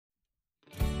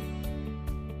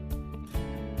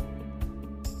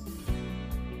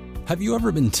Have you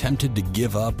ever been tempted to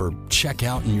give up or check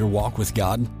out in your walk with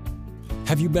God?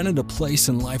 Have you been at a place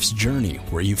in life's journey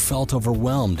where you felt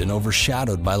overwhelmed and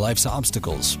overshadowed by life's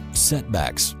obstacles,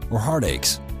 setbacks, or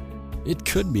heartaches? It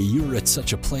could be you are at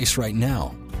such a place right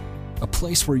now, a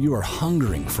place where you are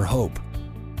hungering for hope.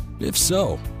 If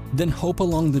so, then Hope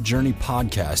Along the Journey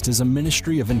podcast is a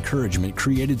ministry of encouragement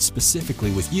created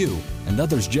specifically with you and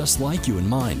others just like you in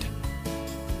mind.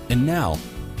 And now,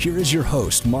 here is your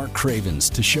host, Mark Cravens,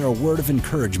 to share a word of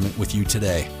encouragement with you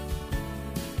today.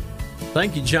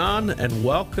 Thank you, John, and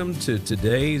welcome to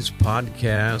today's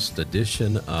podcast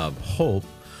edition of Hope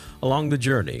Along the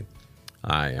Journey.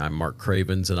 Hi, I'm Mark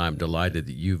Cravens, and I'm delighted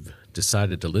that you've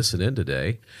decided to listen in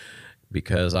today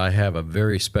because I have a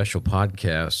very special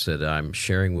podcast that I'm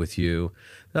sharing with you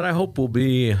that I hope will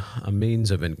be a means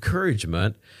of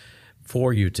encouragement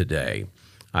for you today.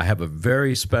 I have a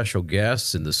very special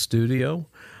guest in the studio.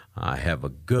 I have a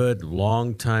good,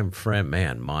 longtime friend.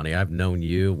 Man, Monty, I've known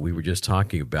you. We were just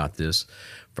talking about this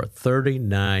for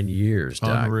 39 years,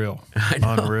 Doc. Unreal. I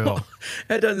know. Unreal.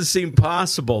 It doesn't seem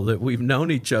possible that we've known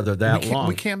each other that long.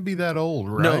 We can't be that old,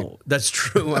 right? No, that's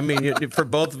true. I mean, for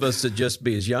both of us to just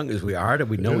be as young as we are,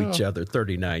 we know each other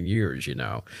 39 years, you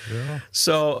know. Yeah.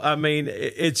 So, I mean,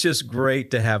 it's just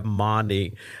great to have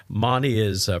Monty. Monty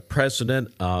is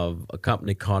president of a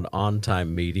company called On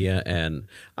Time Media, and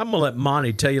I'm going to let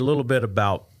Monty tell you a little bit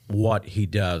about what he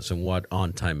does and what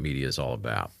On Time Media is all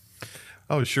about.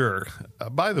 Oh, sure.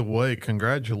 By the way,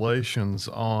 congratulations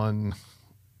on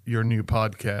your new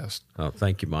podcast. Oh,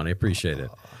 thank you, Monty. Appreciate it.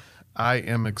 I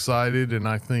am excited, and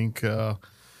I think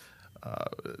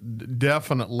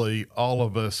definitely all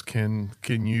of us can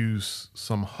use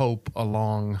some hope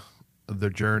along the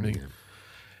journey. Yeah,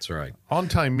 that's right. On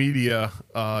Time Media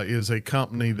is a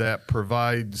company that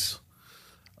provides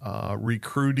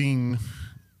recruiting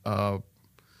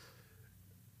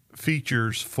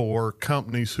features for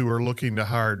companies who are looking to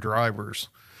hire drivers,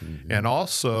 and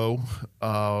also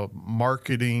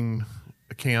marketing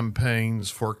campaigns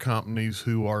for companies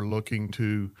who are looking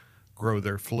to grow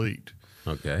their fleet.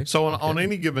 Okay. So on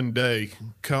any given day,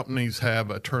 companies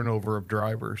have a turnover of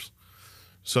drivers.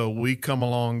 So we come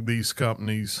along these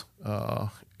companies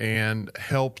and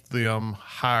help them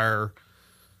hire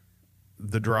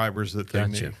the drivers that they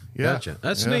need. Yeah. Gotcha.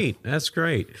 That's neat. That's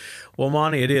great. Well,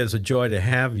 Monty, it is a joy to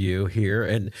have you here.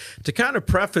 And to kind of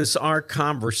preface our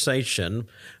conversation,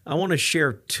 I want to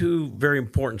share two very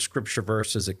important scripture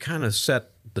verses that kind of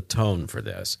set the tone for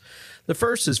this. The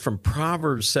first is from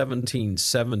Proverbs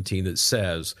 17:17 that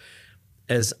says,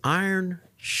 "As iron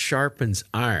sharpens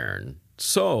iron,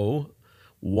 so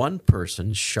one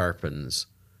person sharpens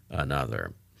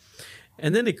another."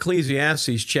 And then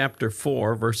Ecclesiastes chapter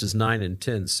 4, verses 9 and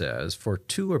 10 says, "For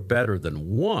two are better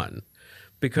than one,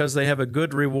 because they have a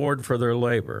good reward for their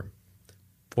labor.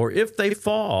 For if they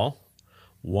fall,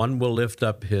 one will lift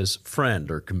up his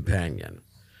friend or companion.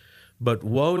 But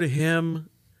woe to him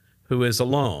who is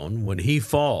alone when he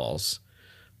falls,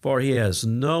 for he has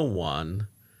no one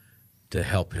to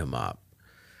help him up."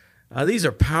 These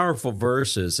are powerful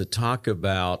verses that talk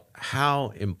about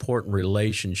how important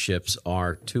relationships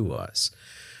are to us.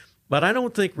 But I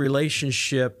don't think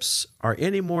relationships are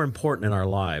any more important in our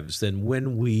lives than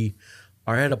when we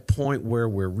are at a point where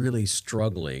we're really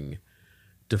struggling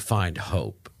to find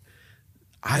hope.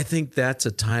 I think that's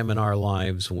a time in our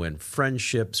lives when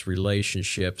friendships,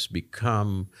 relationships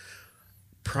become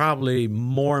probably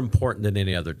more important than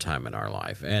any other time in our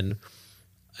life. And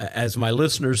as my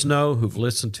listeners know who've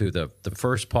listened to the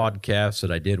first podcast that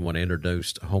I did when I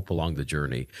introduced Hope Along the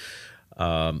Journey,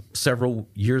 several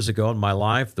years ago in my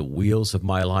life, the wheels of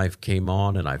my life came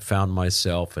on, and I found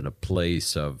myself in a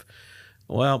place of,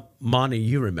 well, Monty,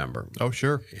 you remember. Oh,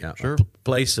 sure. Yeah, sure. A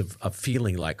place of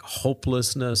feeling like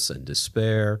hopelessness and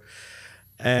despair.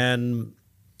 And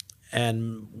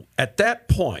at that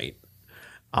point,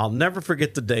 I'll never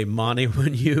forget the day, Monty,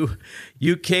 when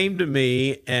you came to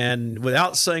me and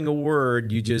without saying a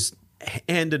word, you just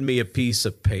handed me a piece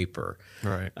of paper.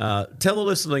 Right. Tell the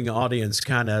listening audience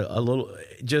kind of a little,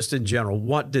 just in general,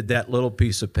 what did that little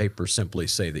piece of paper simply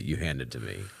say that you handed to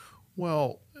me?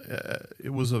 Well,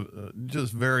 it was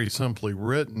just very simply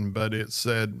written, but it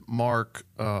said, "Mark,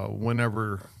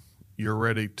 whenever you're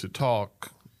ready to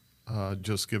talk,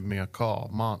 just give me a call,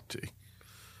 Monty."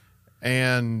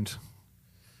 And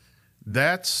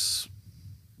that's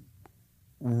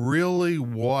really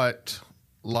what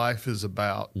life is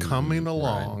about, coming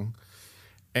along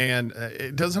And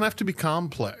it doesn't have to be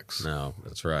complex. No,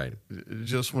 that's right.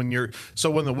 Just when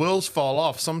when the wheels fall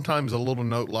off, sometimes a little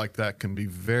note like that can be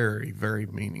very, very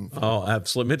meaningful. Oh,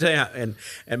 absolutely. Let me tell you,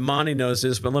 and Monty knows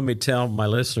this, but let me tell my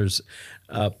listeners,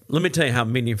 let me tell you how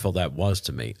meaningful that was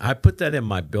to me. I put that in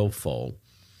my billfold.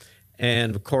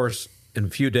 And of course, in a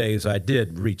few days, I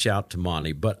did reach out to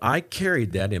Monty, but I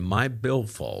carried that in my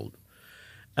billfold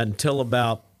until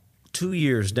about 2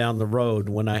 years down the road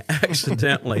when I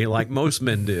accidentally, like most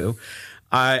men do,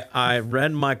 I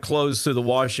ran my clothes through the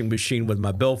washing machine with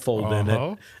my billfold in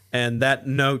it, and that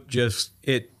note just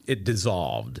it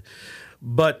dissolved.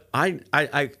 But I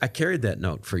carried that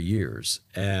note for years,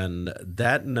 and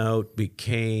that note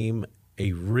became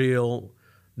a real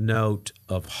note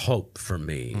of hope for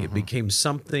me. It became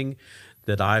something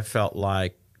that I felt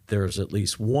like there's at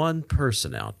least one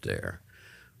person out there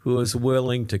who is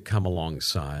willing to come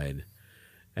alongside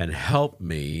and help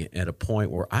me at a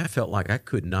point where I felt like I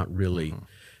could not really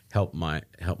help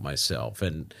myself.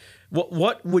 And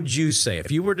what would you say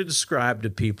if you were to describe to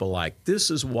people, like,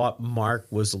 this is what Mark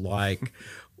was like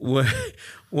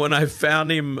when I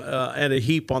found him at a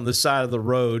heap on the side of the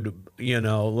road,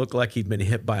 looked like he'd been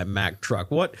hit by a Mack truck.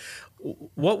 What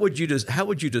would you how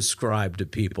would you describe to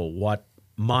people what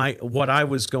I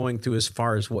was going through as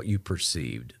far as what you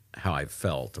perceived, how I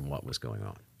felt, and what was going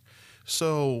on?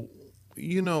 So,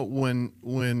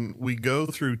 when we go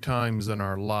through times in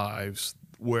our lives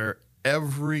where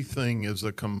everything is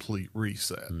a complete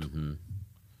reset,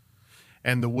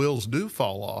 and the wheels do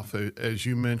fall off, as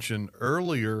you mentioned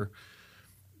earlier,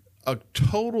 a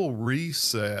total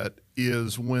reset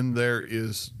is when there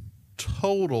is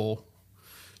total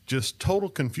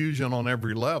confusion on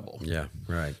every level. Yeah,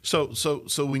 right. So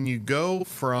when you go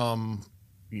from,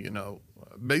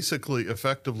 basically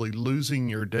effectively losing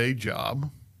your day job,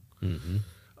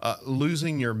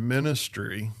 losing your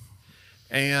ministry,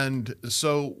 and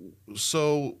so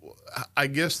I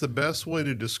guess the best way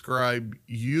to describe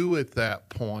you at that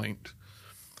point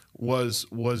was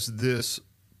this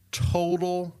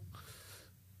total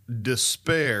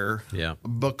despair. Yeah.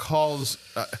 Because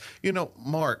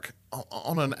Mark,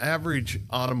 on an average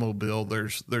automobile,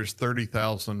 there's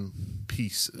 30,000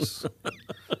 pieces.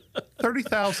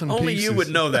 30,000 pieces. Only you would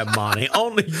know that, Monty.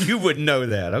 Only you would know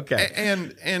that. Okay.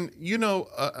 And an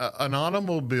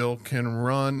automobile can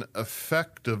run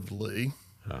effectively,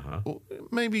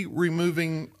 maybe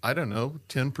removing,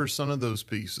 10% of those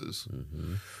pieces.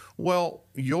 Well,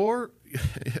 your,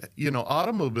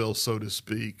 automobile, so to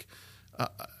speak,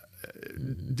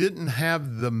 didn't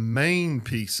have the main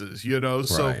pieces,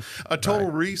 so Right. a total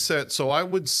reset. So I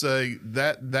would say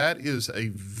that is a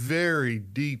very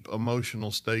deep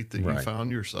emotional state that you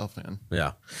found yourself in.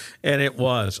 Yeah, and it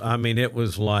was. I mean, it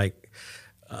was like,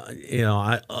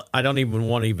 I don't even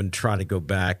want to even try to go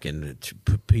back and to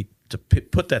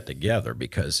put that together,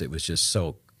 because it was just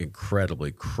so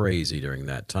incredibly crazy during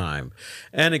that time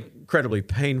and incredibly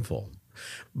painful.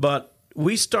 But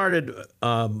we started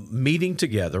meeting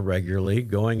together regularly,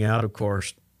 going out, of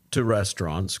course, to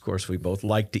restaurants. Of course, we both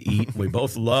like to eat. We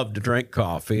both love to drink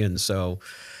coffee. And so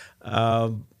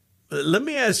let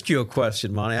me ask you a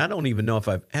question, Monty. I don't even know if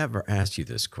I've ever asked you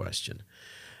this question.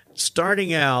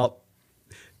 Starting out,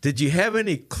 did you have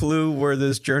any clue where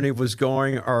this journey was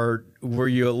going, or were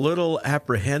you a little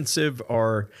apprehensive,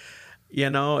 or,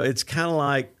 it's kind of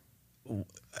like,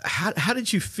 how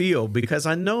did you feel? Because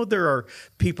I know there are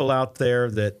people out there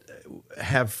that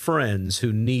have friends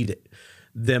who need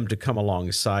them to come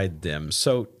alongside them.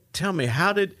 So tell me,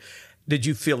 how did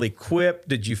you feel equipped?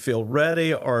 Did you feel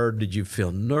ready, or did you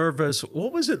feel nervous?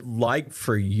 What was it like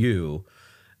for you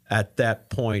at that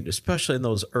point, especially in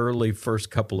those early first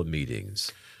couple of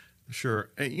meetings? Sure.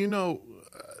 And,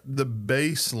 the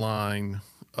baseline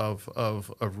of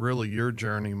really your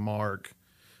journey, Mark,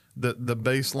 the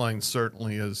baseline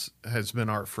certainly has been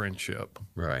our friendship.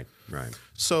 Right.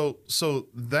 So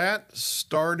that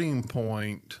starting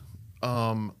point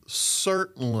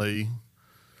certainly,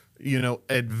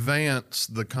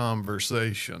 advanced the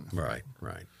conversation. Right.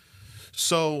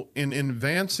 So in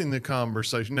advancing the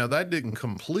conversation, now that didn't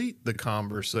complete the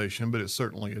conversation, but it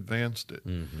certainly advanced it.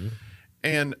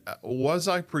 And was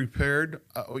I prepared?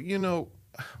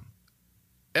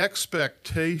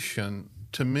 Expectation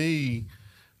to me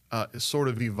sort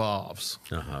of evolves.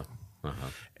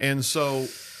 And so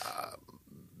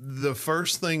the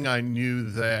first thing I knew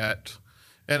that,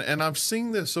 and I've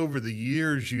seen this over the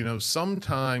years,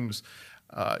 sometimes,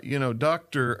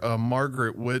 Dr.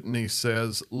 Margaret Whitney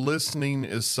says, listening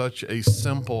is such a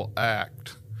simple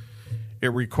act.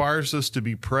 It requires us to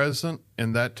be present,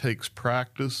 and that takes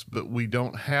practice, but we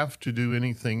don't have to do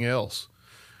anything else.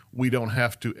 we don't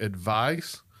have to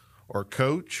advise or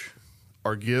coach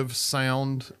or give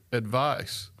sound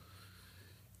advice.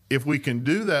 If we can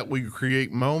do that, we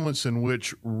create moments in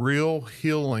which real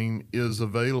healing is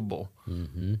available.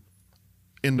 Mm-hmm.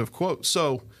 End of quote.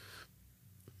 So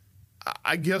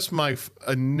I guess my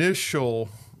initial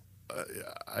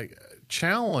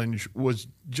challenge was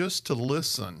just to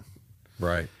listen.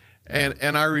 Right.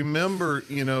 And I remember,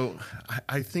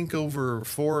 I think over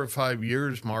 4 or 5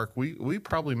 years, Mark, we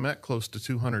probably met close to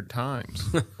 200 times.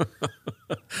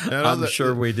 I'm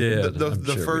sure we did.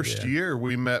 The first year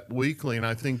we met weekly, and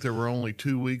I think there were only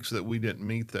 2 weeks that we didn't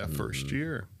meet that first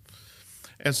year.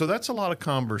 And so that's a lot of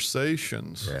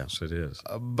conversations. Yes, it is.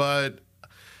 But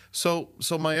so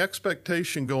my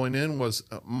expectation going in was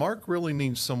Mark really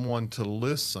needs someone to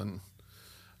listen,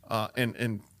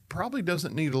 and probably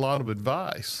doesn't need a lot of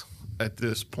advice at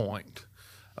this point,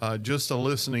 just a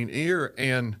listening ear.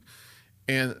 And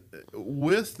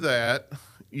with that,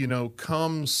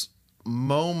 comes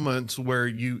moments where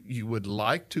you would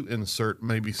like to insert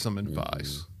maybe some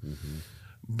advice. Mm-hmm.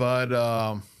 But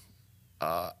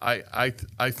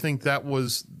I think that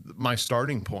was my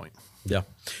starting point. Yeah,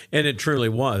 and it truly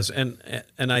was. And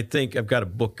I think I've got a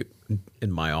book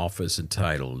in my office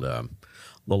entitled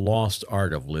The Lost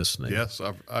Art of Listening. Yes,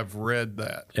 I've read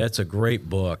that. It's a great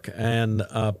book, and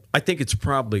I think it's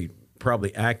probably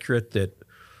accurate that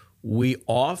we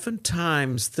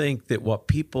oftentimes think that what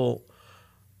people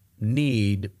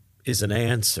need is an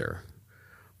answer.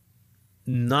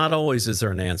 Not always is there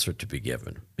an answer to be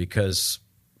given, because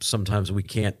sometimes we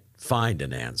can't find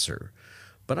an answer.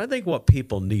 But I think what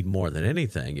people need more than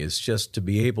anything is just to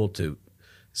be able to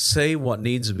say what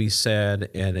needs to be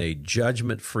said in a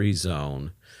judgment-free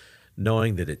zone,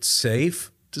 knowing that it's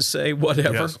safe to say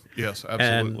whatever. Yes,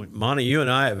 absolutely. And Monty, you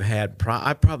and I have had,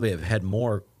 I probably have had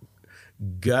more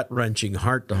gut-wrenching,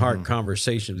 heart-to-heart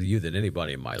conversations with you than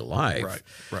anybody in my life.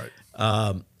 Right.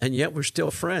 And yet we're still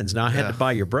friends. Now, I had to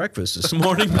buy your breakfast this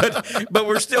morning, but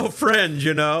we're still friends,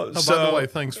 Oh, by the way,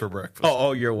 thanks for breakfast.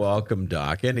 Oh, you're welcome,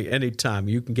 Doc. Anytime.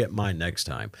 You can get mine next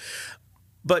time.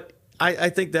 But I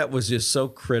think that was just so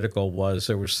critical, was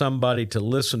there was somebody to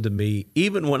listen to me,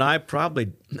 even when I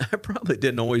probably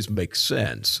didn't always make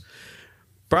sense.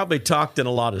 Probably talked in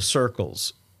a lot of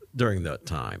circles during that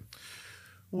time.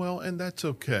 Well, and that's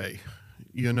okay.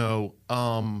 You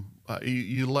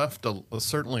left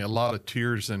certainly a lot of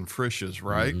tears and frishes,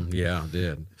 right? Yeah, I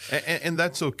did. And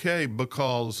that's okay,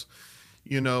 because,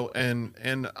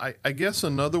 and I guess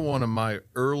another one of my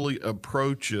early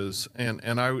approaches,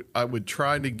 and I would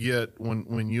try to get,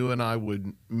 when you and I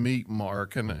would meet,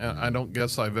 Mark, and I don't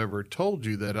guess I've ever told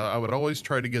you that, I would always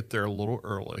try to get there a little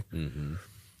early. Mm-hmm.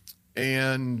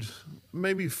 And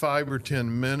maybe 5 or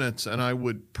 10 minutes, and I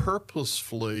would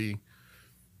purposefully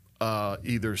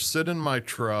either sit in my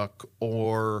truck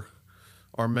or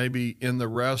maybe in the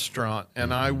restaurant,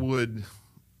 and I would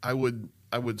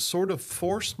sort of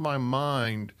force my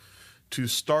mind to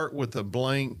start with a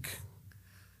blank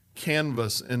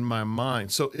canvas in my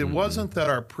mind. So it wasn't that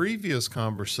our previous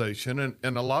conversation,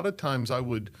 and a lot of times I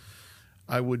would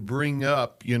bring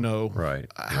up,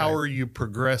 how are you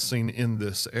progressing in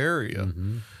this area?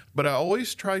 Mm-hmm. But I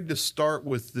always tried to start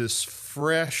with this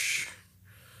fresh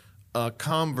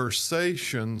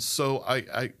conversation, so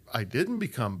I didn't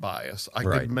become biased. I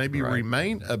could maybe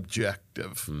remain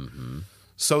objective. Mm-hmm.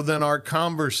 So then our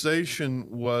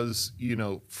conversation was,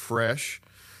 fresh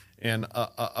and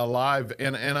alive.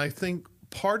 And I think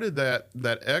part of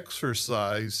that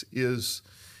exercise is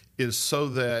so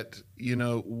that,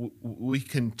 we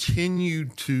continue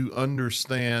to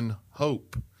understand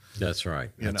hope. That's right.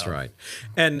 That's right.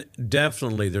 And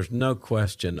definitely, there's no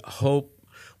question, hope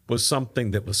was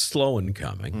something that was slow in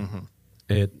coming. Mm-hmm.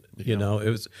 It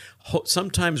was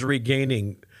sometimes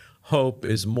regaining hope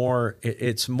is more.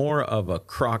 It's more of a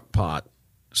crock pot,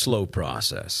 slow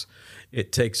process.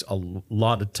 It takes a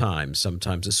lot of time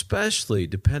sometimes, especially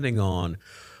depending on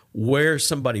where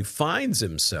somebody finds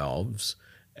themselves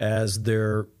as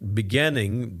they're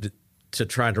beginning to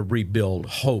try to rebuild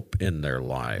hope in their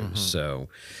lives. Mm-hmm. So,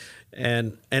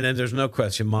 and then there's no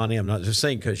question, Monty, I'm not just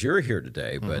saying because you're here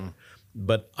today,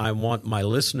 but I want my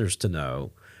listeners to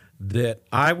know that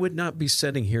I would not be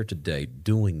sitting here today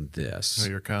doing this. Oh,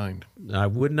 you're kind. I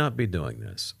would not be doing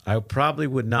this. I probably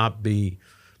would not be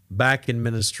back in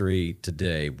ministry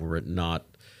today were it not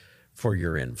for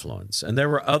your influence. And there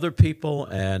were other people,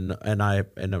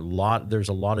 there's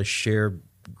a lot of shared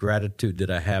gratitude that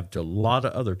I have to a lot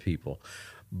of other people.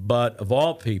 But of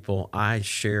all people, I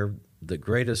share the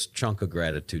greatest chunk of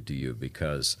gratitude to you,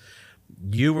 because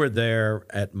you were there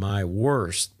at my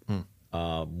worst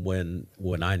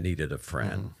when I needed a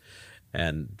friend.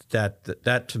 And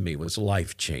that to me was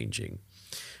life changing.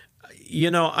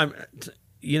 I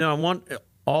want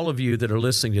all of you that are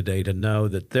listening today to know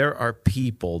that there are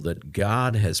people that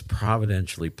God has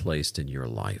providentially placed in your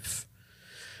life.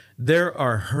 There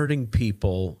are hurting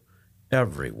people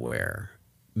everywhere,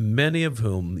 many of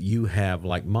whom you have,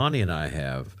 like Monty and I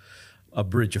have, a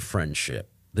bridge of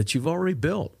friendship that you've already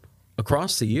built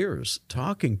across the years,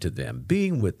 talking to them,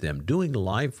 being with them, doing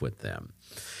life with them.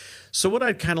 So what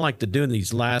I'd kind of like to do in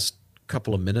these last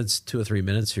couple of minutes, 2 or 3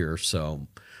 minutes here or so,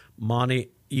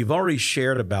 Monty, you've already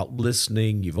shared about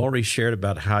listening. You've already shared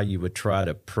about how you would try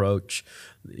to approach,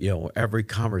 every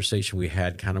conversation we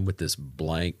had kind of with this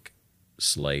blank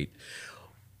slate.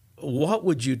 What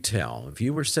would you tell if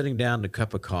you were sitting down to a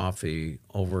cup of coffee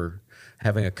over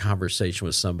having a conversation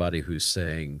with somebody who's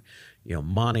saying,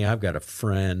 Monty, I've got a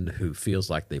friend who feels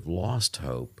like they've lost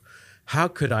hope. How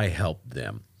could I help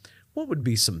them? What would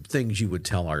be some things you would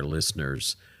tell our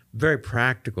listeners, very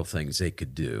practical things they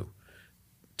could do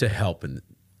to help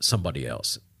somebody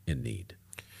else in need?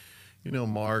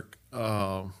 Mark,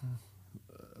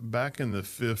 back in the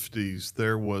 50s,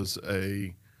 there was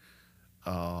a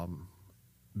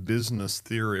business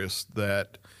theorist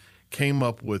that came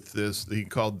up with this that he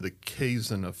called the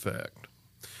Kaizen effect.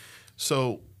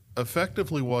 So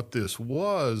effectively what this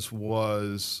was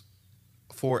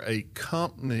for a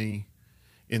company,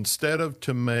 instead of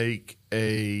to make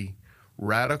a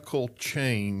radical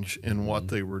change in what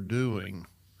they were doing,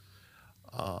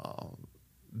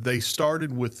 they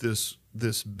started with this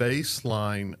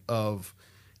baseline of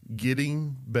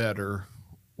getting better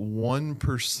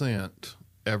 1%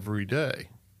 every day.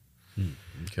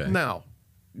 Okay. Now,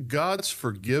 God's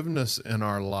forgiveness in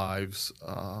our lives,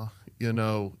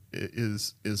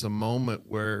 is a moment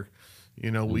where,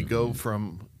 we go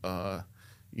from,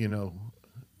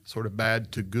 sort of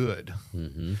bad to good.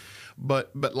 Mm-hmm.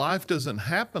 But life doesn't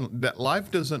happen. That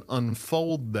life doesn't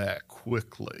unfold that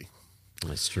quickly.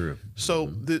 That's true. So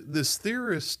this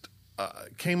theorist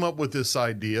came up with this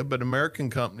idea, but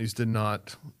American companies did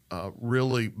not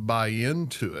really buy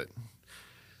into it.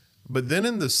 But then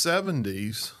in the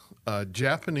 70s,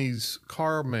 Japanese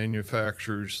car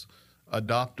manufacturers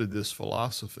adopted this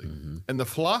philosophy. Mm-hmm. And the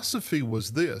philosophy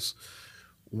was this: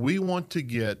 we want to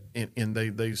get, and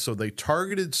they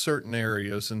targeted certain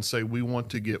areas and say we want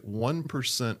to get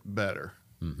 1% better.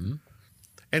 Mm-hmm.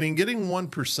 And in getting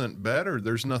 1% better,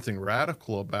 there's nothing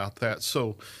radical about that.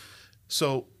 So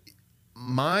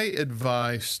my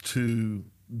advice to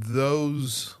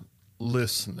those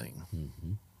listening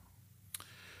mm-hmm.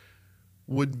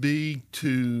 would be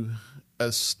to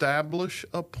establish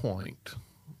a point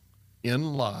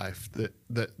in life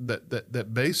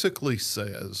that basically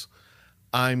says,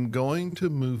 I'm going to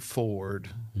move forward,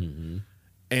 mm-hmm.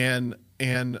 and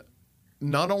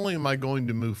not only am I going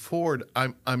to move forward,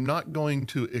 I'm not going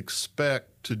to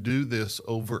expect to do this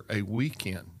over a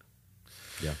weekend.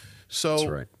 Yeah. So that's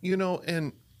right.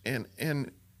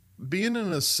 And being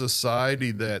in a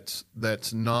society that's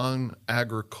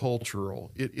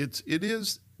non-agricultural, it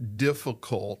is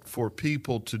difficult for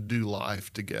people to do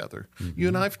life together. Mm-hmm. You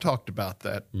and I've talked about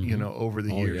that, mm-hmm. Over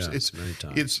the years. Yes, many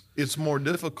times. It's more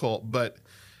difficult, but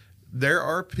there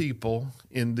are people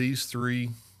in these three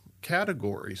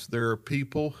categories. There are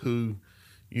people who,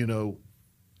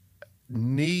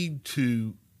 need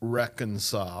to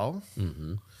reconcile.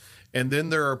 Mm-hmm. And then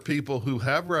there are people who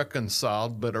have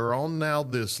reconciled but are on now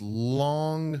this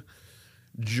long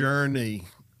journey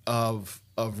of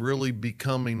really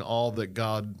becoming all that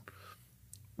God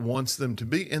wants them to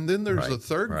be. And then there's a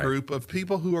third group of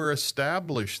people who are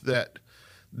established that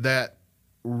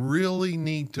really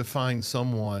need to find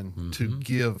someone mm-hmm. to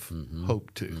give mm-hmm.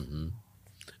 hope to. Mm-hmm.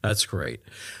 That's great.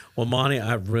 Well, Monty,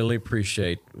 I really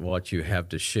appreciate what you have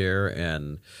to share.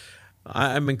 And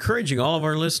I'm encouraging all of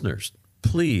our listeners,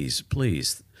 please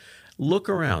look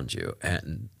around you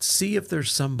and see if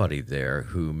there's somebody there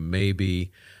who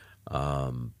maybe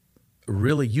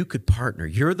really you could partner.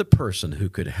 You're the person who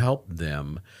could help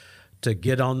them to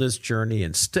get on this journey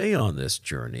and stay on this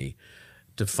journey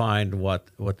to find what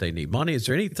they need. Monty, is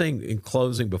there anything in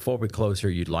closing, before we close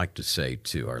here, you'd like to say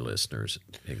to our listeners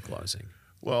in closing?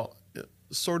 Well,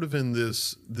 sort of in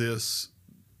this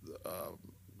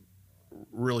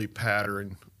really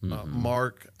pattern, mm-hmm.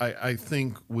 Mark, I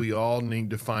think we all need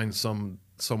to find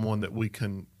someone that we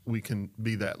can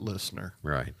be that listener.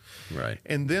 Right.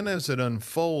 And then as it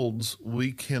unfolds,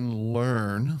 we can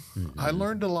learn. Mm-hmm. I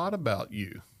learned a lot about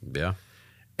you. Yeah.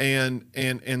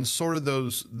 And sort of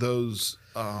those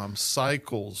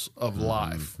cycles of mm-hmm.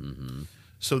 life. Mm-hmm.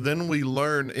 So then we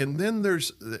learn, and then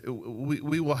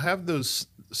we will have those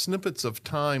snippets of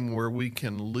time where we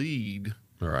can lead.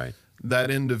 Right.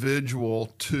 that individual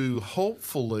to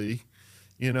hopefully,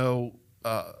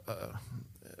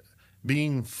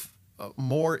 being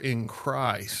more in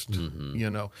Christ,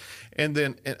 and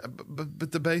then,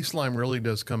 but the baseline really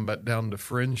does come back down to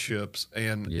friendships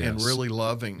and really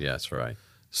loving. Yes, right.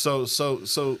 So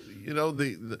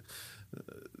the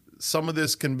some of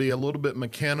this can be a little bit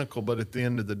mechanical, but at the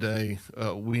end of the day,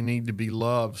 we need to be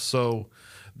loved. So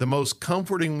the most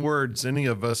comforting words any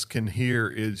of us can hear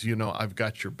is, I've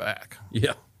got your back.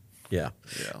 Yeah.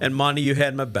 And Monty, you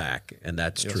had my back, and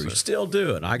that's true. Sir. Still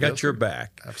do it. I got your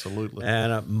back. Absolutely.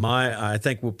 And I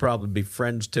think we'll probably be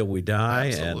friends till we die.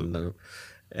 Absolutely.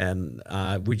 And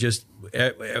we just,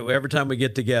 every time we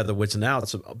get together, which now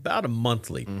it's about a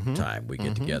monthly time we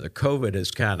get together. COVID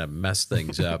has kind of messed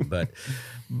things up,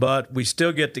 but we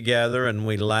still get together and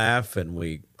we laugh and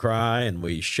we cry and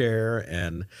we share,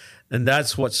 and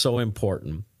that's what's so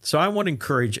important. So I want to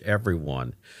encourage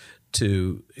everyone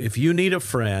to, if you need a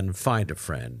friend, find a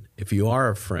friend. If you are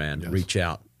a friend, reach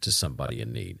out to somebody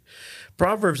in need.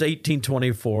 Proverbs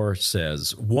 18:24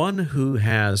 says, "One who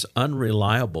has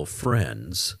unreliable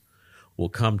friends will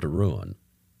come to ruin,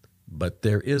 but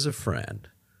there is a friend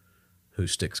who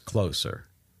sticks closer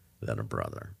than a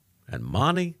brother." And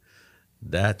Monty,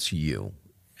 that's you,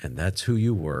 and that's who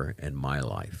you were in my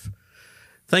life.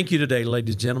 Thank you today,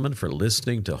 ladies and gentlemen, for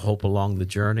listening to Hope Along the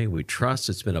Journey. We trust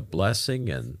it's been a blessing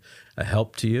and a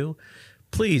help to you.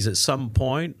 Please, at some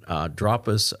point, drop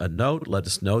us a note. Let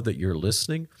us know that you're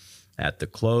listening. At the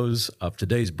close of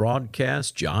today's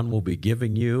broadcast, John will be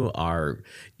giving you our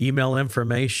email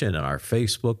information and our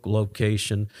Facebook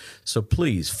location. So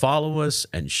please follow us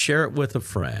and share it with a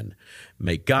friend.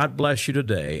 May God bless you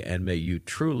today, and may you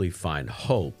truly find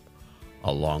hope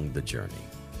along the journey.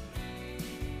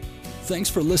 Thanks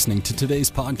for listening to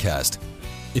today's podcast.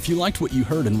 If you liked what you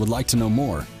heard and would like to know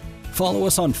more, follow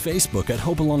us on Facebook at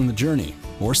Hope Along the Journey,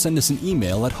 or send us an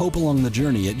email at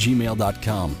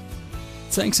hopealongthejourney@gmail.com.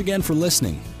 Thanks again for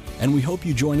listening, and we hope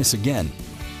you join us again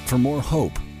for more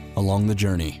hope along the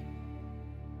journey.